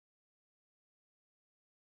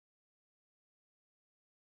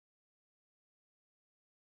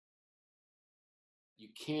you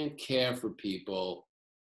can't care for people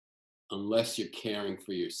unless you're caring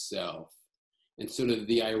for yourself. And sort of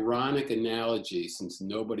the ironic analogy, since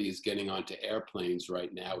nobody is getting onto airplanes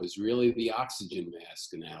right now, is really the oxygen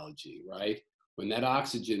mask analogy, right? When that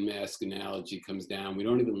oxygen mask analogy comes down, we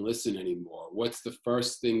don't even listen anymore. What's the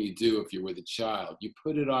first thing you do if you're with a child? You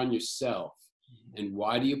put it on yourself. And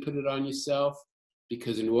why do you put it on yourself?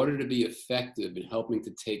 Because in order to be effective in helping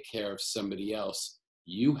to take care of somebody else,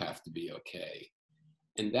 you have to be okay.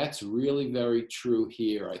 And that's really very true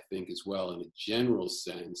here, I think, as well, in a general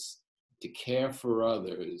sense. To care for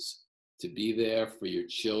others, to be there for your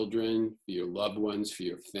children, for your loved ones, for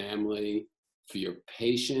your family, for your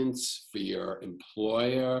patients, for your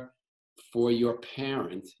employer, for your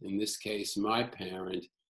parent, in this case, my parent.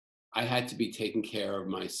 I had to be taking care of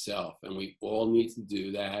myself, and we all need to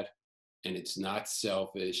do that. And it's not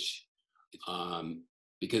selfish,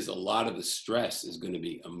 because a lot of the stress is going to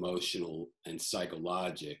be emotional and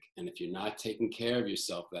psychologic. And if you're not taking care of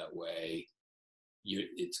yourself that way,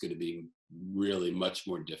 it's going to be really much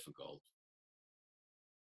more difficult.